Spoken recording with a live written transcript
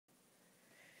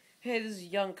Hey, this is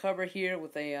Young Cubber here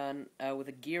with a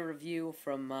gear review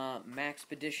from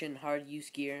Maxpedition hard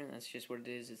use gear. That's just what it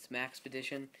is. It's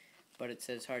Maxpedition, but it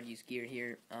says hard use gear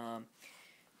here.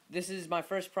 This is my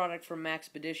first product from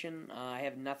Maxpedition. I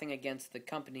have nothing against the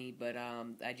company, but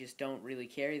I just don't really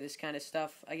carry this kind of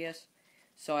stuff, I guess.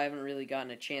 So I haven't really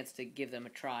gotten a chance to give them a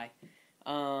try.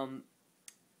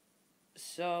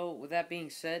 So with that being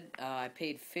said, I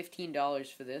paid $15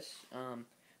 for this.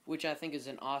 Which I think is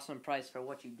an awesome price for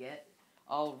what you get.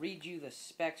 I'll read you the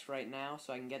specs right now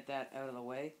so I can get that out of the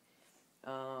way.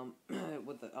 I'll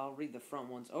read the front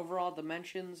ones. Overall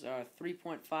dimensions are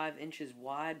 3.5 inches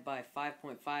wide by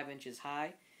 5.5 inches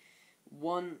high,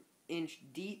 1 inch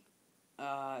deep.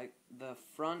 The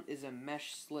front is a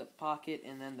mesh slip pocket,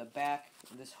 and then the back,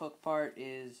 this hook part,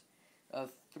 is a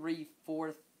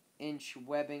 3/4 inch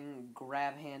webbing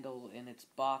grab handle, and it's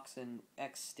box and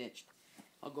X stitched.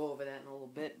 I'll go over that in a little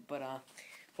bit, but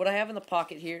what I have in the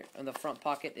pocket here, in the front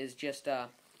pocket, is just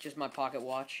my pocket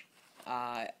watch.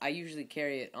 I usually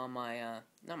carry it on my,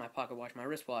 not my pocket watch, my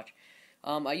wristwatch.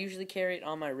 I usually carry it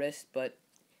on my wrist, but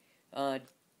I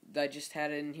just had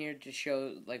it in here to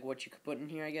show like what you could put in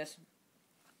here, I guess.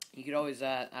 You could always,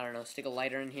 I don't know, stick a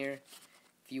lighter in here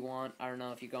if you want. I don't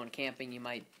know, if you're going camping, you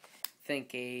might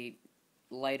think a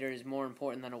lighter is more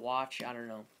important than a watch. I don't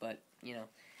know, but, you know.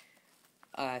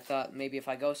 I thought maybe if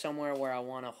I go somewhere where I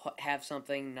want to have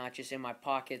something not just in my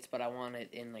pockets, but I want it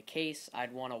in the case,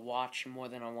 I'd want a watch more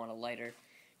than I want a lighter,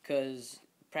 because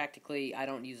practically I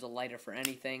don't use a lighter for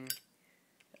anything.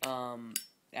 I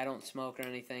don't smoke or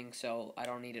anything, so I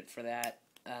don't need it for that.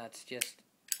 It's just,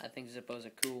 I think Zippos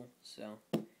are cool, so.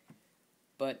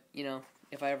 But, you know,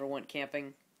 if I ever went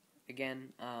camping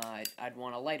again, I'd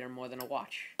want a lighter more than a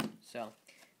watch. So,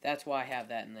 that's why I have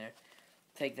that in there.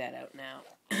 Take that out now.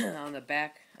 On the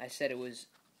back, I said it was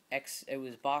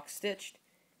box stitched.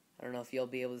 I don't know if you'll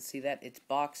be able to see that. It's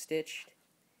box stitched,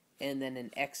 and then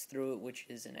an X through it, which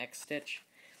is an X stitch,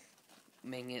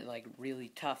 making it like really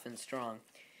tough and strong.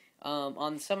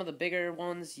 On some of the bigger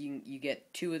ones, you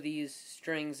get 2 of these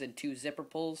strings and 2 zipper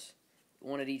pulls,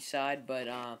 1 at each side. But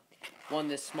one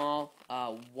this small,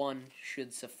 1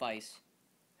 should suffice,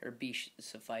 or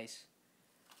suffice.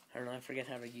 I don't know. I forget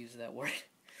how to use that word.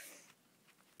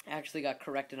 I actually got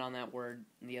corrected on that word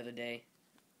the other day,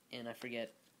 and I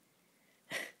forget.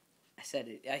 I said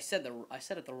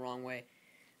it the wrong way.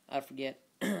 I forget.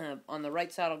 On the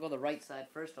right side, I'll go the right side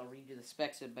first. I'll read you the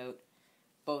specs about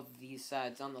both of these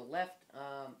sides. On the left,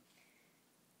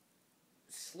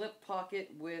 slip pocket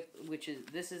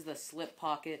this is the slip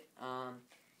pocket,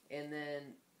 and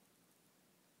then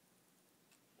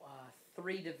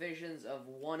 3 divisions of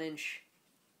 1 inch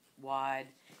wide.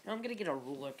 Now I'm gonna get a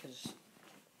ruler because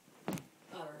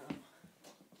I don't know.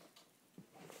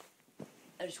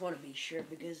 I just want to be sure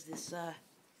because this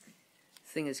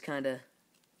thing is kind of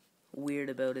weird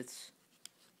about its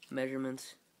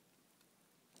measurements.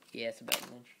 Yeah, it's about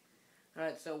 1 inch.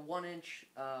 Alright, so 1 inch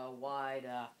wide,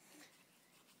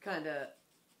 kind of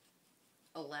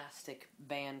elastic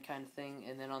band kind of thing.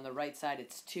 And then on the right side,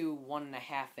 it's 2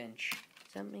 1.5 inch.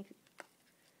 Does that make it?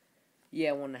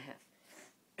 Yeah, 1.5.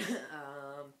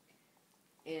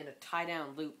 And a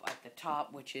tie-down loop at the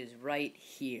top, which is right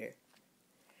here.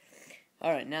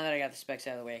 Alright, now that I got the specs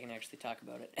out of the way, I can actually talk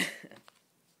about it.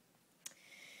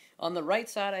 On the right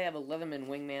side, I have a Leatherman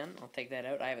Wingman. I'll take that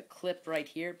out. I have a clip right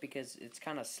here because it's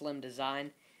kind of slim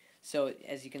design. So,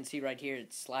 as you can see right here,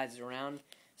 it slides around.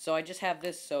 So, I just have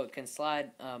this so it can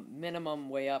slide minimum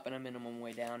way up and a minimum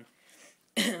way down.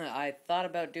 I thought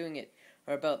about doing it,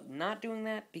 or about not doing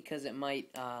that, because it might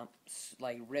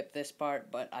like rip this part,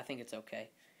 but I think it's okay.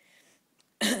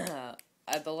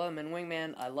 At the Leatherman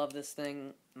Wingman, I love this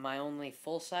thing. My only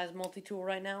full-size multi-tool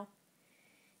right now,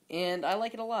 and I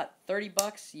like it a lot.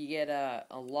 $30, you get a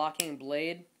locking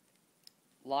blade,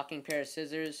 locking pair of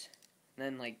scissors, and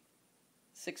then like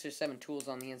 6 or 7 tools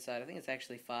on the inside. I think it's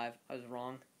actually 5. I was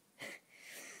wrong.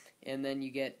 And then you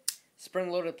get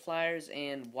spring-loaded pliers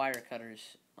and wire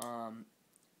cutters.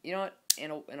 You know what?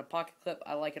 In a pocket clip,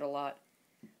 I like it a lot.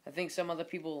 I think some other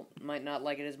people might not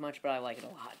like it as much, but I like it a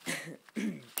lot.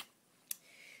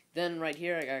 Then right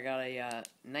here, I got a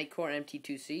Nightcore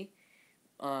MT2C.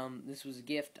 This was a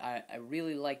gift. I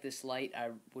really like this light.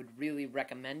 I would really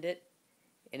recommend it.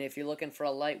 And if you're looking for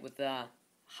a light with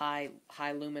high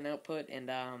lumen output and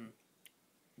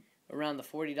around the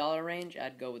 $40 range,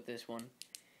 I'd go with this one.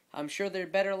 I'm sure there are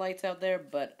better lights out there,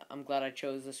 but I'm glad I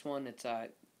chose this one. It's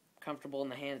comfortable in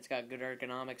the hand. It's got good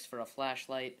ergonomics for a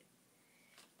flashlight,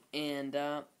 and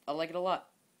I like it a lot.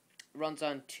 It runs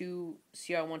on 2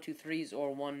 CR123s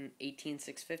or one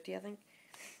 18650, I think.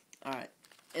 Alright,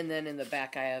 And then in the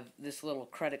back I have this little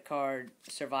credit card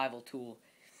survival tool.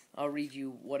 I'll read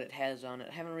you what it has on it.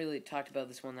 I haven't really talked about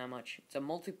this one that much. It's a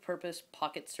multi-purpose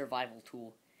pocket survival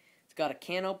tool. It's got a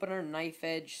can opener, knife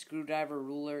edge, screwdriver,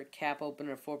 ruler, cap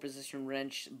opener, 4-position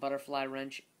wrench, butterfly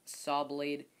wrench, saw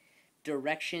blade,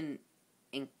 direction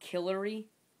ancillary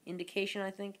indication,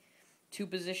 I think,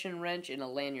 2-position wrench, and a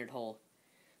lanyard hole.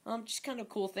 Just kind of a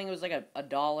cool thing. It was like a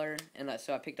dollar, and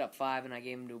so I picked up 5 and I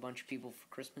gave them to a bunch of people for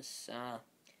Christmas.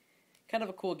 Kind of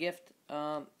a cool gift.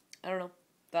 I don't know.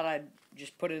 Thought I'd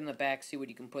just put it in the back, see what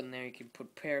you can put in there. You can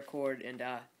put paracord, and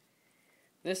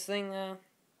this thing, I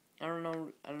don't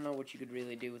know what you could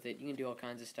really do with it. You can do all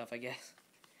kinds of stuff, I guess.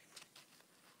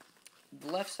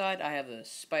 The left side, I have the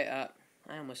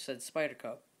I almost said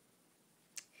Spyderco.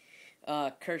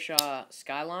 Kershaw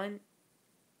Skyline,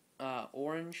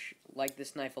 orange. Like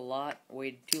this knife a lot.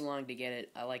 Waited too long to get it.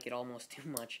 I like it almost too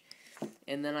much.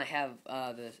 And then I have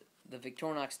the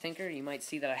Victorinox Tinker. You might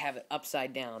see that I have it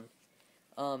upside down.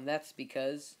 That's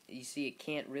because, you see, it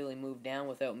can't really move down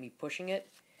without me pushing it.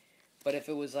 But if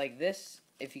it was like this,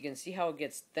 if you can see how it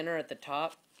gets thinner at the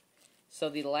top, so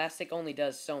the elastic only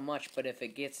does so much, but if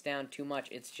it gets down too much,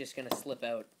 it's just going to slip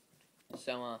out.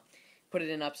 So, put it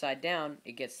in upside down,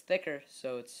 it gets thicker,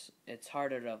 so it's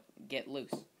harder to get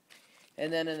loose.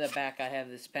 And then in the back, I have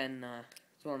this pen.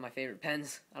 It's one of my favorite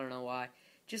pens. I don't know why.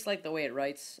 Just like the way it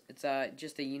writes. It's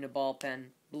just a uniball pen,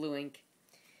 blue ink.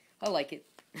 I like it.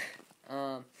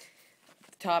 At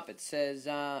the top it says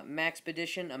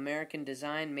Maxpedition, American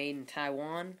design, made in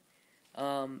Taiwan.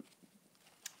 I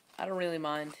don't really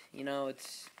mind. You know,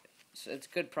 it's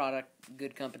good product,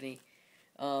 good company.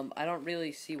 I don't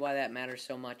really see why that matters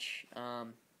so much.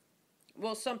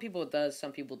 Well, some people it does,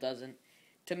 some people doesn't.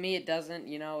 To me, it doesn't.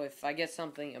 You know, if I get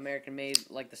something American made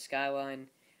like the Skyline,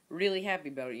 really happy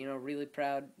about it. You know, really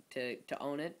proud to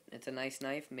own it. It's a nice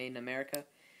knife made in America.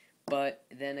 But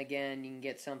then again, you can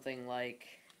get something like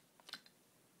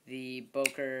the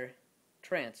Boker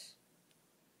Trance,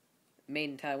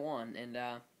 made in Taiwan, and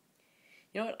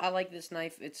you know what? I like this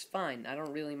knife. It's fine. I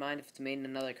don't really mind if it's made in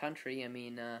another country. I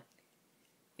mean,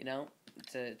 you know,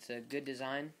 it's a good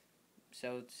design,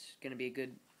 so it's gonna be a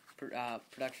good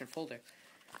production folder.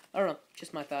 I don't know.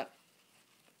 Just my thought.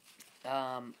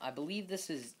 I believe this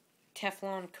is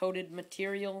Teflon coated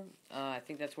material. I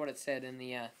think that's what it said in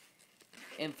the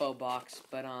info box,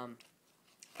 but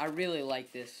I really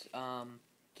like this.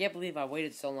 Can't believe I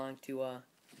waited so long to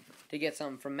get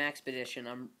something from Maxpedition.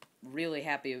 I'm really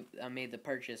happy I made the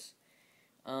purchase.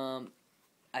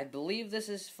 I believe this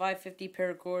is 550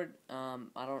 paracord.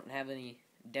 I don't have any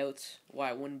doubts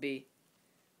why it wouldn't be,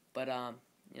 but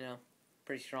you know,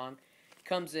 pretty strong.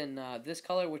 Comes in this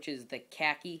color, which is the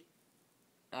khaki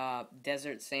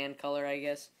desert sand color, I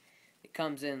guess. It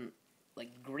comes in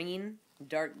like green,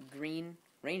 dark green,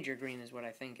 ranger green is what I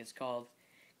think it's called.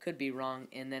 Could be wrong.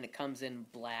 And then it comes in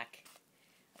black.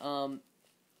 I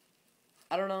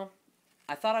don't know.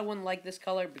 I thought I wouldn't like this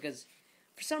color because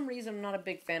for some reason I'm not a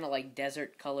big fan of like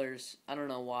desert colors. I don't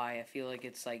know why. I feel like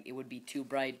it's like it would be too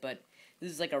bright, but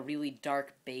this is like a really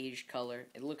dark beige color.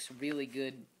 It looks really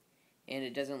good, and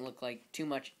it doesn't look like too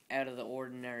much out of the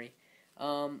ordinary.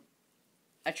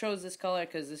 I chose this color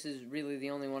because this is really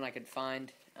the only one I could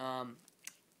find.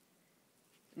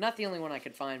 Not the only one I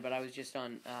could find, but I was just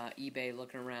on eBay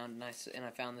looking around, and I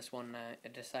found this one, and I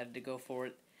decided to go for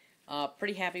it.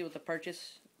 Pretty happy with the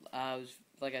purchase. I was,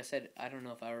 like I said, I don't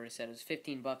know if I already said it was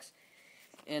 $15,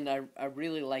 and I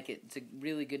really like it. It's a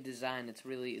really good design. I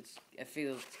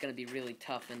feel it's gonna be really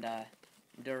tough and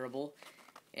durable.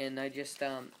 And I just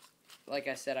like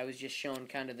I said, I was just showing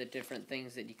kind of the different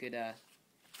things that you could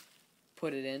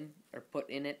put in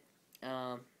it.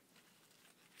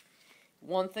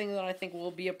 One thing that I think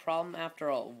will be a problem after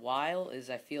a while is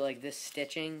I feel like this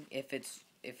stitching, if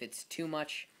it's too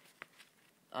much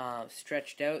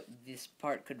stretched out, this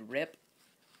part could rip.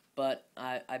 But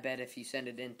I bet if you send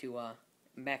it into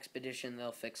Maxpedition,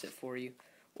 they'll fix it for you,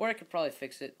 or I could probably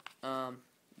fix it.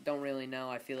 Don't really know.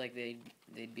 I feel like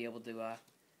they'd be able to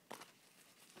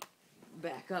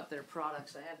back up their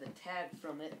products. I have the tag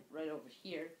from it right over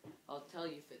here. I'll tell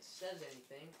you if it says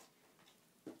anything.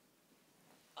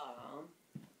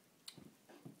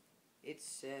 It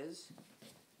says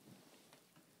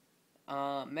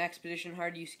Maxpedition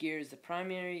hard use gear is the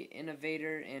primary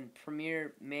innovator and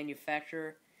premier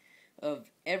manufacturer of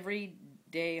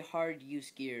everyday hard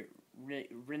use gear,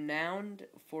 renowned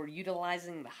for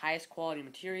utilizing the highest quality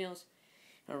materials.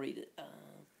 I'll read it.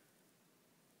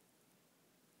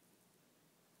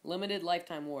 Limited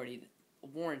lifetime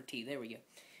warranty. There we go.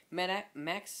 Oh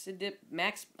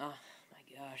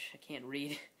my gosh, I can't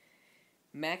read.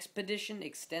 Maxpedition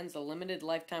extends a limited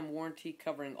lifetime warranty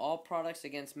covering all products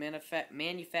against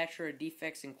manufacturer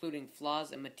defects, including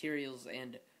flaws in materials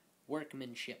and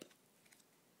workmanship.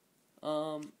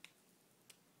 I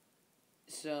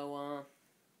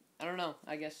don't know.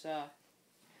 I guess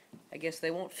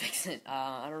they won't fix it.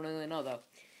 I don't really know though.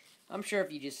 I'm sure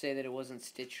if you just say that it wasn't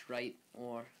stitched right,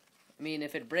 or I mean,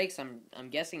 if it breaks, I'm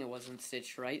guessing it wasn't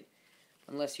stitched right,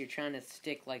 unless you're trying to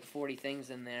stick like 40 things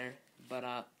in there.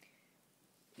 But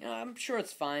you know, I'm sure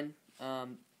it's fine.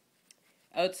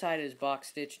 Outside is box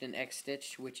stitched and X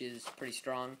stitched, which is pretty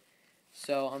strong.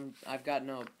 So I've got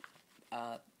no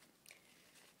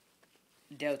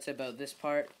doubts about this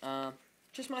part.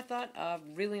 Just my thought.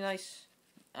 Really nice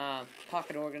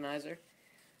pocket organizer.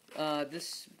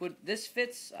 This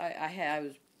fits. I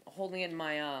was holding it in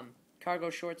my cargo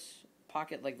shorts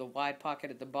pocket, like the wide pocket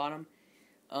at the bottom.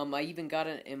 I even got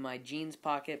it in my jeans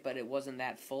pocket, but it wasn't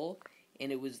that full,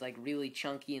 and it was like really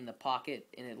chunky in the pocket,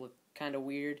 and it looked kind of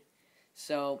weird.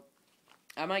 So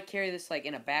I might carry this like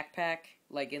in a backpack,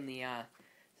 like in the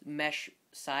mesh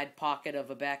side pocket of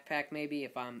a backpack, maybe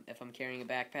if I'm carrying a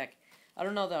backpack. I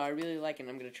don't know though. I really like it.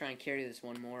 I'm gonna try and carry this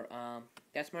one more.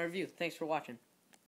 That's my review. Thanks for watching.